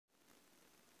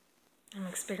I'm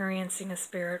experiencing a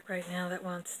spirit right now that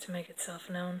wants to make itself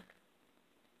known.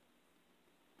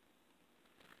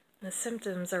 The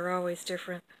symptoms are always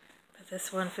different, but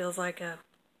this one feels like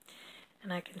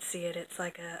and I can see it, it's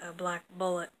like a black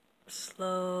bullet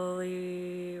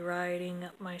slowly riding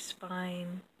up my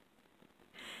spine.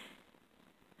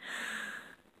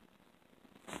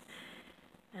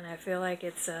 And I feel like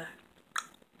it's a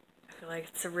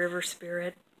river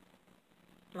spirit,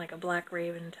 like a black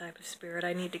raven type of spirit.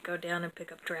 I need to go down and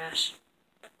pick up trash.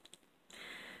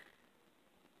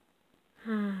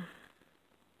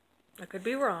 I could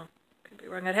be wrong.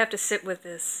 I'd have to sit with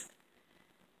this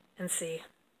and see.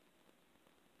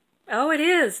 Oh, it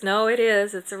is. No, it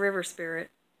is. It's a river spirit.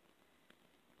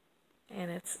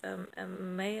 And it's a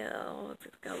male. It's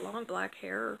got long black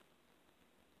hair.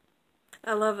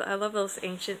 I love those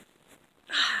ancient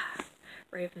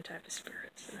raven type of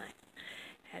spirits. And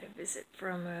I had a visit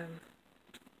from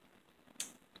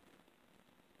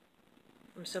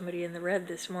somebody in the red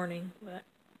this morning, but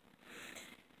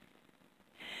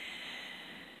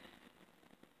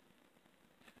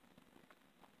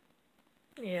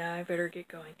yeah, I better get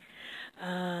going.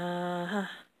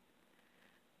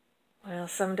 Well,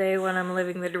 someday when I'm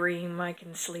living the dream, I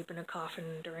can sleep in a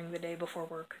coffin during the day before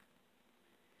work.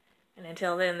 And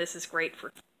until then, this is great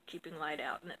for keeping light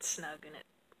out, and it's snug, and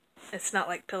it's not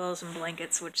like pillows and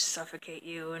blankets which suffocate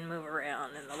you and move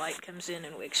around, and the light comes in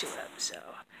and wakes you up. So,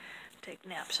 take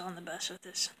naps on the bus with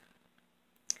this.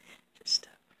 Just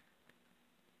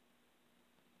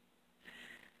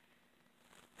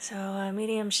So,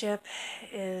 mediumship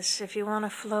is if you want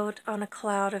to float on a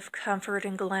cloud of comfort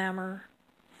and glamour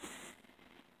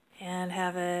and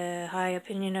have a high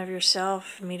opinion of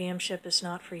yourself, mediumship is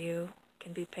not for you. It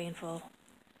can be painful.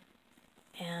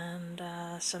 And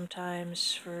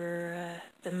sometimes for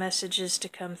the messages to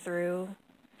come through,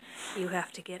 you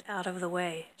have to get out of the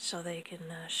way so they can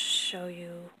show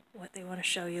you what they want to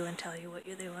show you and tell you what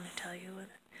they want to tell you. And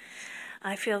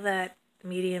I feel that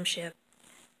mediumship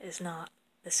is not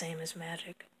the same as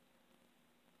magic.